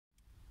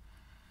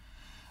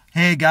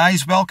Hey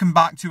guys, welcome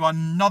back to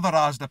another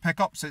ASDA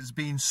pickups. It's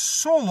been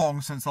so long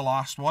since the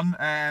last one.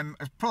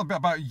 It's probably been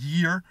about a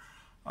year.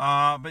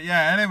 But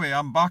yeah, anyway,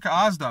 I'm back at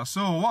ASDA.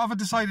 So what have I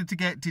decided to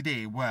get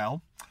today?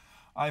 Well,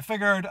 I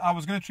figured I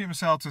was going to treat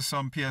myself to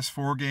some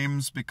PS4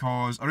 games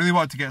because I really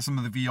wanted to get some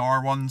of the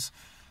VR ones.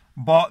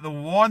 But the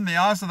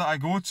ASDA that I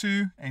go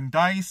to in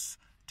DICE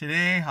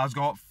today has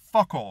got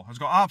fuck all. Has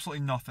got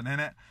absolutely nothing in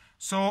it.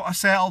 So I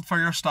settled for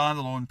your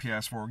standalone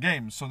PS4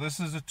 games. So this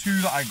is the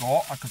two that I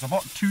got, because I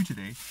bought two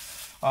today.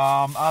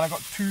 And I got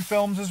two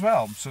films as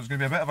well. So it's going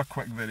to be a bit of a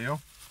quick video.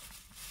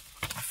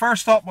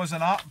 First up was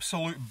an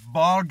absolute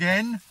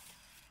bargain.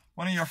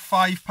 One of your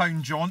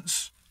 £5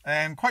 jaunts.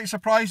 Quite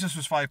surprised this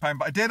was £5,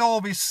 but I did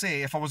always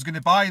say if I was going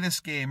to buy this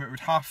game, it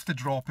would have to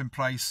drop in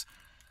price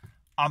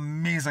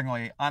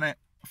amazingly. And at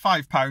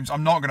 £5,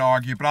 I'm not going to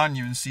argue, brand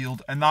new and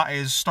sealed. And that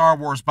is Star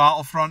Wars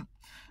Battlefront.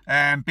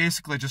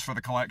 Basically just for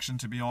the collection,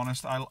 to be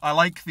honest. I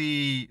like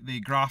the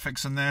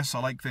graphics in this. I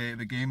like the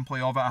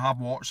gameplay of it. I have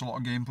watched a lot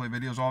of gameplay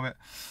videos of it.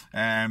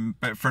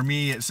 But for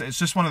me, it's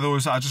just one of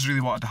those that I just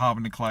really wanted to have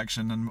in the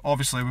collection. And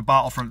obviously with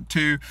Battlefront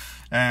 2,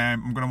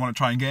 I'm going to want to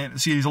try and get into the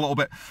series a little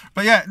bit.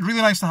 But yeah,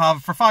 really nice to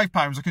have. For £5,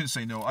 I couldn't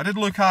say no. I did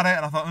look at it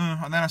and I thought,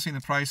 and then I seen the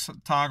price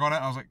tag on it.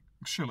 And I was like,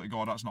 surely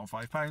God, that's not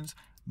 £5.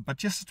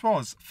 But yes, it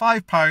was.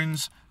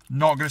 £5,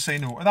 not going to say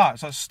no to that.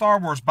 So it's Star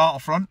Wars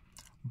Battlefront.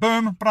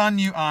 Boom, brand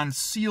new and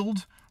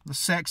sealed. The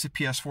sexy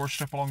PS4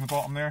 strip along the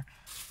bottom there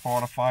for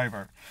a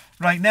 £5.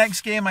 Right,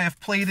 next game I have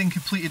played and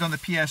completed on the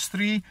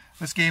PS3.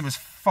 This game is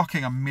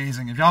fucking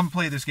amazing. If you haven't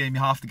played this game, you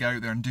have to get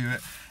out there and do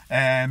it.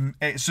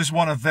 It's just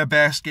one of the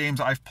best games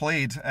that I've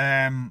played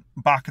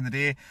back in the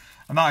day.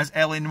 And that is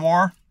LA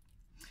Noire.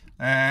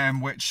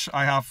 Which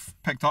I have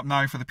picked up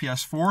now for the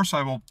PS4, so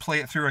I will play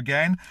it through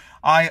again.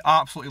 I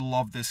absolutely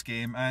love this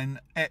game, and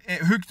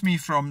it hooked me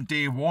from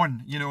day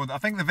one. You know, I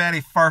think the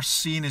very first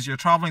scene is you're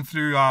traveling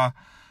through a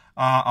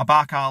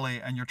back alley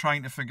and you're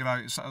trying to figure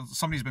out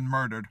somebody's been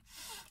murdered,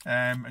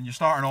 and you're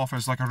starting off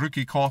as like a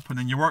rookie cop, and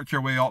then you work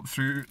your way up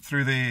through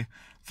the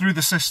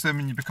system,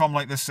 and you become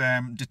like this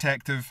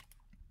detective,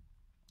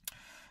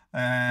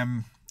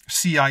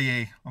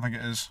 CIA, I think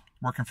it is.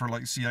 Working for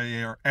like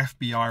CIA or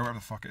FBI or whatever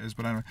the fuck it is,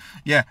 but anyway,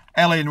 yeah,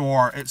 LA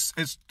Noire. It's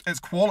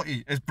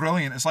quality. It's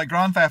brilliant. It's like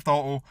Grand Theft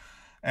Auto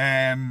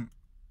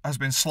has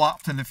been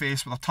slapped in the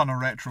face with a ton of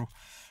retro,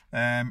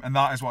 and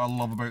that is what I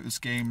love about this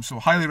game. So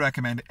highly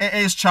recommend it. It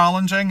is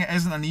challenging. It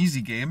isn't an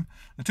easy game.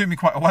 It took me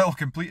quite a while to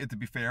complete it, to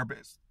be fair, but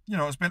it's, you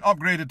know, it's been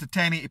upgraded to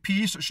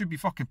 1080p, so it should be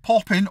fucking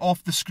popping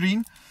off the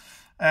screen.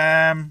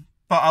 But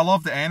I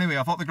loved it anyway.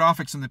 I thought the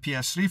graphics in the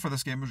PS3 for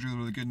this game was really,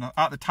 really good. And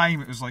at the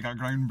time, it was like a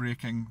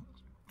groundbreaking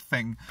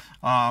thing.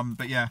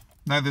 But yeah,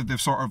 now that they've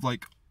sort of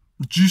like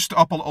juiced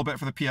up a little bit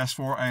for the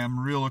PS4, I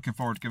am really looking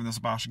forward to giving this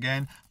a bash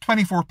again.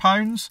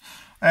 £24.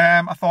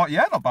 I thought,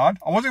 yeah, not bad.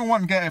 I wasn't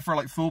wanting to get it for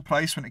like full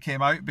price when it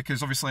came out,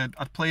 because obviously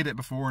I'd played it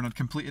before and I'd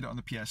completed it on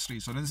the PS3,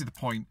 so I didn't see the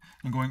point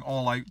in going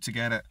all out to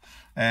get it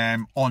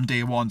on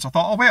day one. So I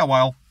thought I'll wait a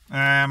while.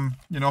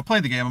 You know, I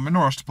played the game, I'm in no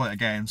rush to play it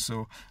again,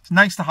 so it's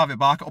nice to have it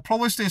back. It'll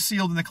probably stay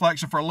sealed in the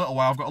collection for a little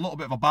while. I've got a little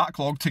bit of a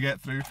backlog to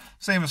get through,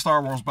 same as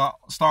Star Wars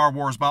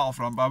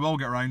Battlefront, but I will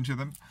get around to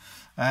them.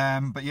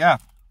 But yeah,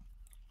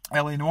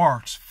 LA Noire,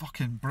 it's a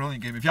fucking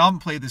brilliant game. If you haven't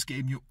played this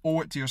game, you owe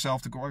it to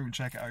yourself to go out and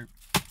check it out.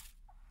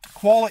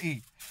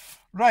 Quality.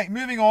 Right,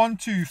 moving on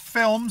to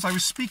films. I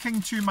was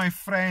speaking to my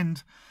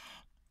friend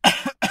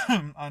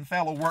and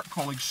fellow work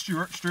colleague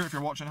Stuart. Stuart, if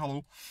you're watching,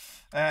 hello.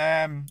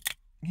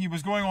 He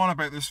was going on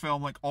about this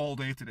film like all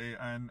day today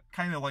and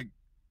kind of like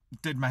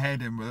did my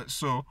head in with it.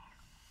 So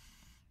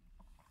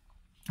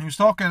he was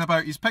talking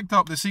about, he's picked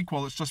up the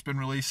sequel that's just been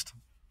released.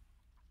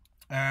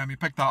 He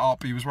picked that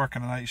up, he was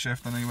working a night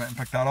shift and he went and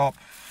picked that up.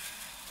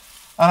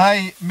 And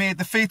I made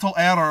the fatal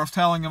error of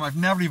telling him I've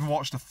never even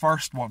watched the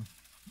first one.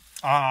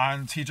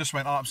 And he just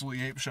went absolutely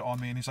apeshit on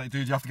me, and he's like,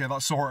 dude, you have to get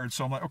that sorted.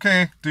 So I'm like,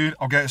 okay, dude,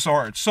 I'll get it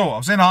sorted. So I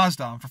was in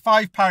ASDA, and for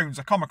 £5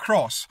 I come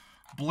across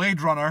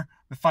Blade Runner,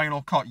 the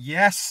final cut.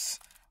 Yes!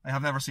 I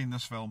have never seen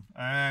this film.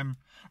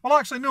 Well,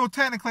 actually, no,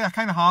 technically I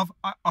kind of have.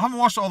 I haven't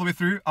watched it all the way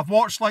through. I've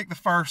watched like the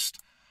first,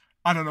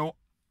 I don't know,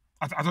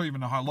 I don't even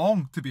know how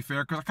long, to be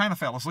fair, because I kind of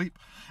fell asleep.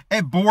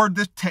 It bored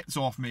the tits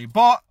off me,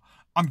 but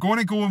I'm going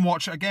to go and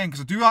watch it again,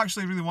 because I do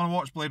actually really want to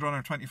watch Blade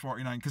Runner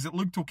 2049, because it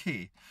looked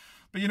okay.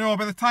 But you know,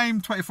 by the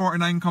time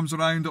 2049 comes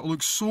around, it'll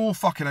look so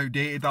fucking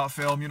outdated, that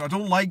film. You know, I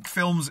don't like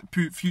films that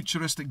put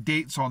futuristic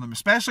dates on them,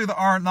 especially that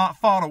aren't that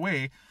far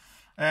away.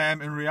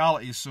 In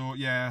reality, so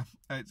yeah,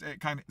 it's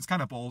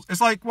kind of balls. It's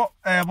like what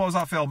was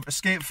that film?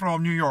 Escape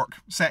from New York,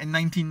 set in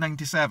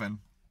 1997.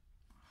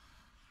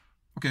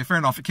 Okay, fair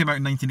enough. It came out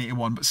in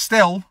 1981, but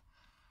still,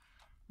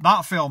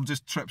 that film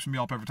just trips me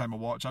up every time I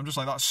watch. I'm just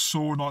like, that's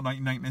so not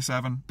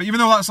 1997. But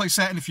even though that's like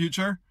set in the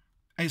future,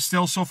 it's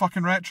still so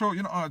fucking retro.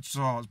 You know, it's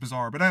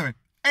bizarre. But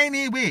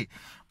anyway,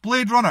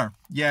 Blade Runner.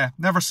 Yeah,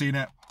 never seen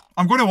it.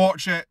 I'm going to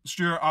watch it,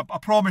 Stuart. I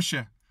promise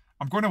you,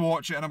 I'm going to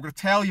watch it, and I'm going to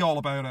tell you all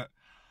about it.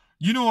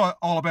 You know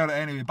all about it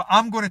anyway, but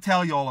I'm going to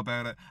tell you all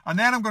about it. And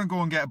then I'm going to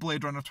go and get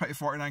Blade Runner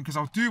 2049, because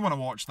I do want to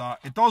watch that.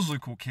 It does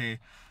look okay.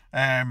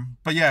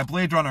 But yeah,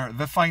 Blade Runner,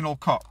 the final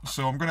cut.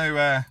 So I'm going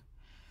to...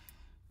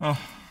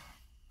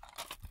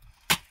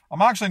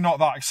 I'm actually not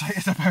that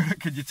excited about it.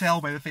 Could you tell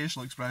by the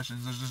facial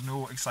expressions? There's just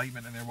no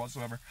excitement in there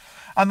whatsoever.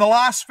 And the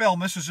last film,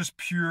 this was just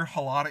pure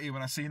hilarity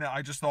when I seen it.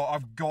 I just thought,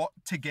 I've got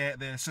to get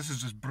this. This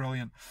is just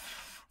brilliant.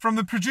 From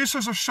the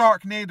producers of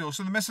Sharknado.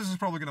 So the missus is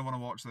probably going to want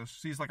to watch this.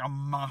 She's like a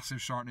massive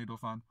Sharknado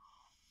fan.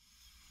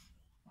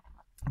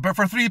 But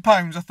for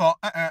 £3, I thought,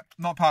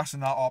 not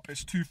passing that up.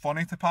 It's too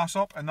funny to pass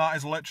up. And that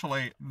is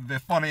literally the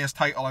funniest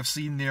title I've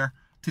seen there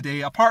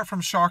today. Apart from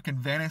Shark in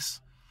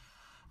Venice,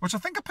 which I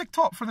think I picked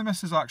up for the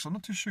missus actually. I'm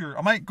not too sure.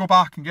 I might go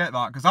back and get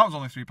that because that was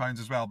only £3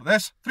 as well. But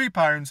this,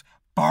 £3,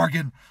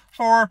 bargain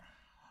for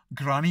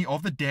Granny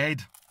of the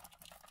Dead.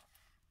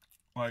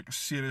 Like,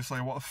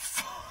 seriously, what the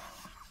fuck?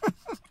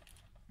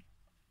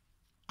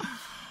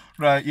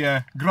 Right,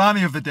 yeah.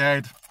 Granny of the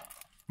Dead.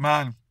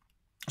 Man.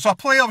 So a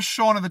play of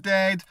Shaun of the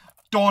Dead,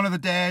 Dawn of the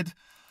Dead,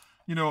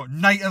 you know,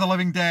 Night of the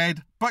Living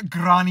Dead, but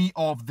Granny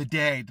of the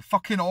Dead.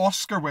 Fucking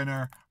Oscar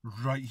winner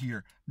right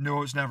here.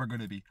 No, it's never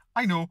going to be.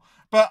 I know,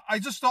 but I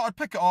just thought I'd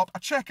pick it up,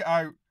 I'd check it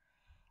out.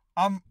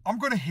 I'm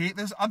going to hate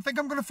this. I think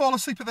I'm going to fall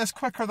asleep at this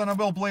quicker than I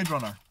will Blade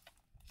Runner.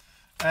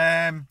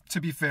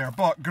 To be fair,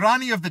 but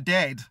Granny of the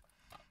Dead,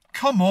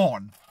 come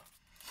on.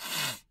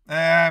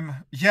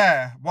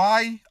 Yeah,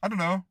 why? I don't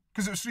know,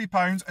 because it was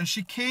 £3 and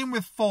she came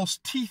with false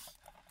teeth.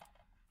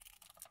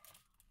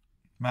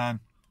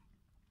 Man.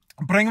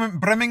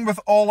 Brimming with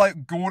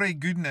all-out gory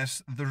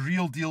goodness, the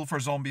real deal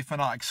for zombie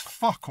fanatics.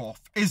 Fuck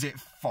off. Is it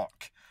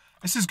fuck?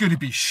 This is going to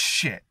be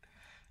shit.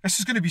 This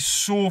is going to be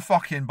so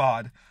fucking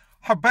bad.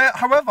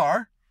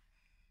 However,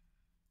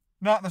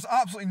 there's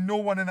absolutely no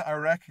one in it I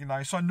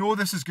recognise, so I know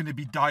this is going to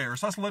be dire.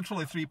 So that's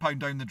literally £3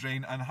 down the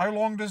drain. And how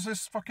long does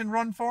this fucking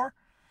run for?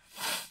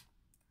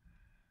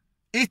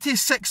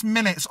 86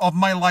 minutes of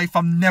my life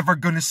I'm never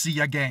going to see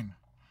again.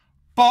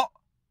 But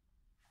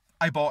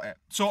I bought it.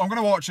 So I'm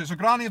going to watch it. So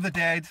Granny of the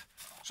Dead.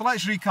 So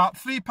let's recap.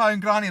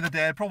 £3 Granny of the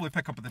Dead. Probably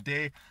pick up of the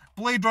day.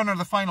 Blade Runner,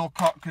 the final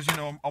cut, because, you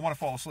know, I want to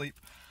fall asleep.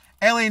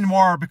 L.A.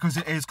 Noire, because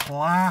it is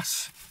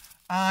class.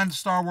 And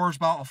Star Wars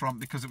Battlefront,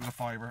 because it was a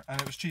 £5.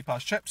 And it was cheap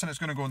as chips, and it's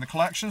going to go in the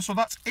collection. So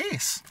that's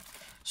ace.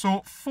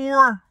 So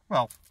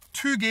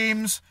 2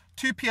 games,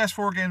 2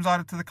 PS4 games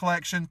added to the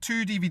collection,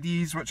 2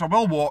 DVDs, which I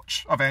will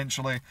watch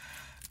eventually.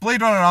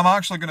 Blade Runner, I'm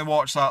actually going to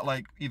watch that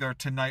like either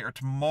tonight or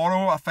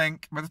tomorrow, I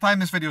think. By the time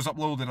this video is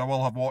uploaded, I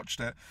will have watched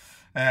it.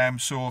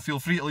 So feel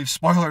free to leave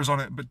spoilers on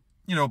it. But,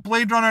 you know,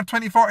 Blade Runner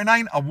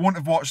 2049, I won't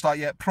have watched that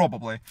yet,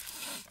 probably.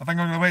 I think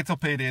I'm going to wait till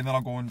payday and then I'll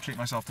go and treat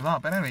myself to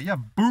that. But anyway, yeah,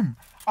 boom.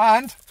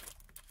 And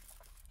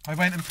I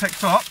went and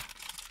picked up,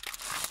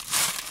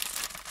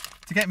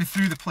 to get me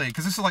through the play,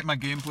 because this is like my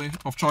gameplay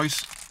of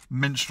choice,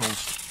 Minstrels.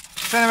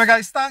 So anyway,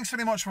 guys, thanks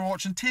very much for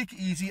watching. Take it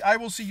easy. I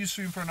will see you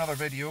soon for another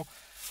video.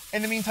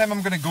 In the meantime,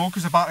 I'm going to go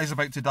because the battery's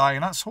about to die,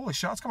 and that's, holy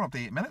shit, it's coming up to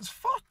 8 minutes.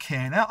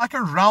 Fucking hell, I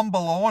can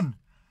ramble on.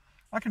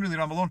 I can really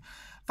ramble on.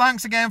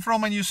 Thanks again for all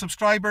my new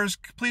subscribers.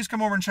 Please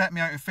come over and check me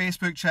out on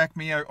Facebook, check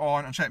me out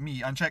on, and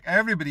check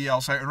everybody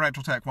else out on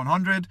RetroTech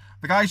 100.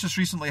 The guy's just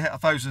recently hit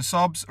 1,000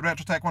 subs,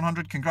 RetroTech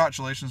 100.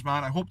 Congratulations,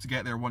 man. I hope to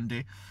get there one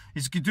day.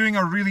 He's doing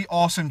a really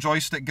awesome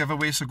joystick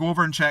giveaway, so go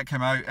over and check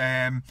him out.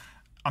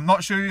 I'm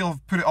not sure he'll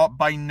have put it up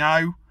by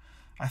now.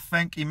 I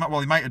think he might, well,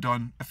 he might have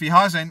done. If he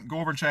hasn't, go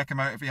over and check him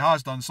out. If he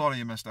has done, sorry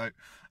you missed out.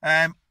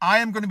 I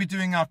am going to be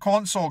doing a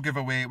console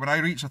giveaway when I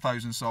reach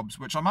 1,000 subs,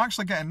 which I'm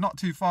actually getting not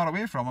too far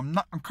away from.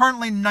 I'm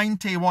currently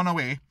 91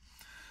 away.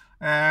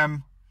 So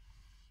I'm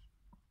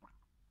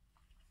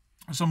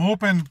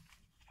hoping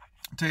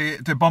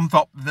to bump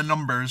up the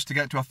numbers to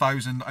get to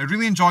 1,000. I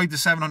really enjoyed the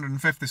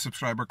 750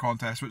 subscriber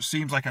contest, which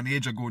seems like an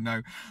age ago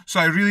now.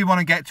 So I really want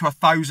to get to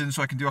 1,000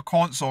 so I can do a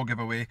console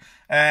giveaway.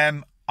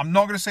 I'm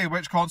not going to say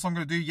which console I'm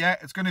going to do yet.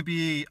 It's going to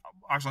be...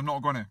 Actually, I'm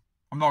not going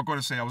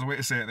to say. I was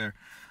waiting to say it there.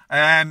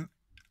 I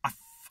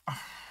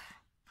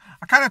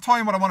kind of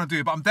toying what I want to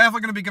do, but I'm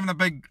definitely going to be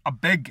giving a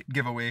big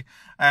giveaway.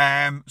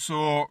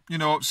 So, you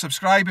know,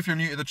 subscribe if you're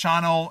new to the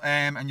channel,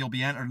 and you'll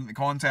be entered in the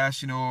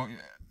contest. You know,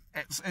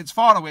 it's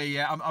far away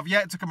yet. I've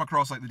yet to come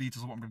across like the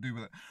details of what I'm going to do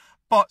with it.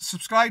 But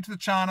subscribe to the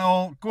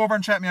channel. Go over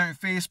and check me out on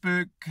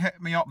Facebook.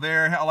 Hit me up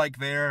there. Hit a like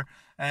there.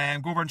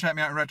 Go over and check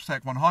me out on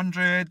RetroTech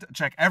 100.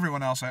 Check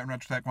everyone else out on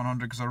RetroTech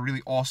 100 because they're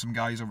really awesome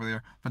guys over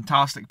there.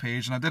 Fantastic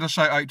page. And I did a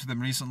shout out to them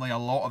recently. A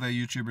lot of the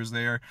YouTubers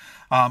there.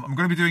 I'm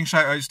going to be doing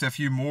shout outs to a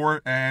few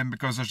more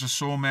because there's just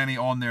so many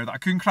on there that I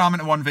couldn't cram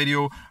into one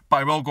video. But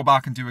I will go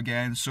back and do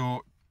again.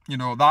 So, you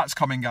know, that's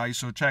coming, guys.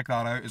 So check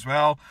that out as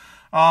well.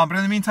 But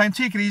in the meantime,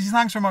 take it easy.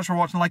 Thanks very much for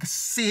watching, like I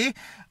say.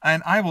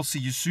 And I will see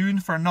you soon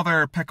for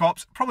another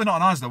pickups. Probably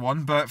not an ASDA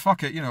one, but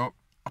fuck it, you know.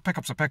 A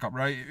pickup's a pickup,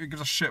 right? It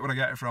gives a shit where I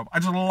get it from. I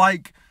just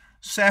like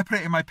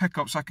separating my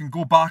pickups so I can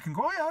go back and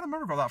go, oh yeah, I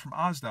remember I got that from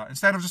ASDA.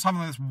 Instead of just having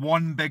this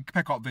one big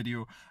pickup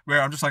video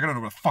where I'm just like, I don't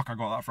know where the fuck I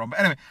got that from. But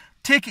anyway,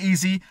 take it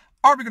easy.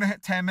 Are we going to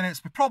hit 10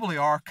 minutes? We probably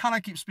are. Can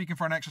I keep speaking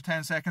for an extra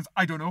 10 seconds?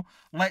 I don't know.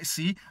 Let's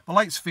see. The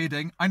light's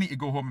fading. I need to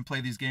go home and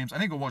play these games. I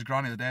need to go watch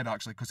Granny of the Dead,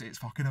 actually, because it's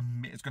fucking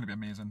it's going to be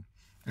amazing.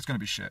 It's going to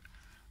be shit.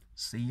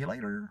 See you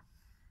later.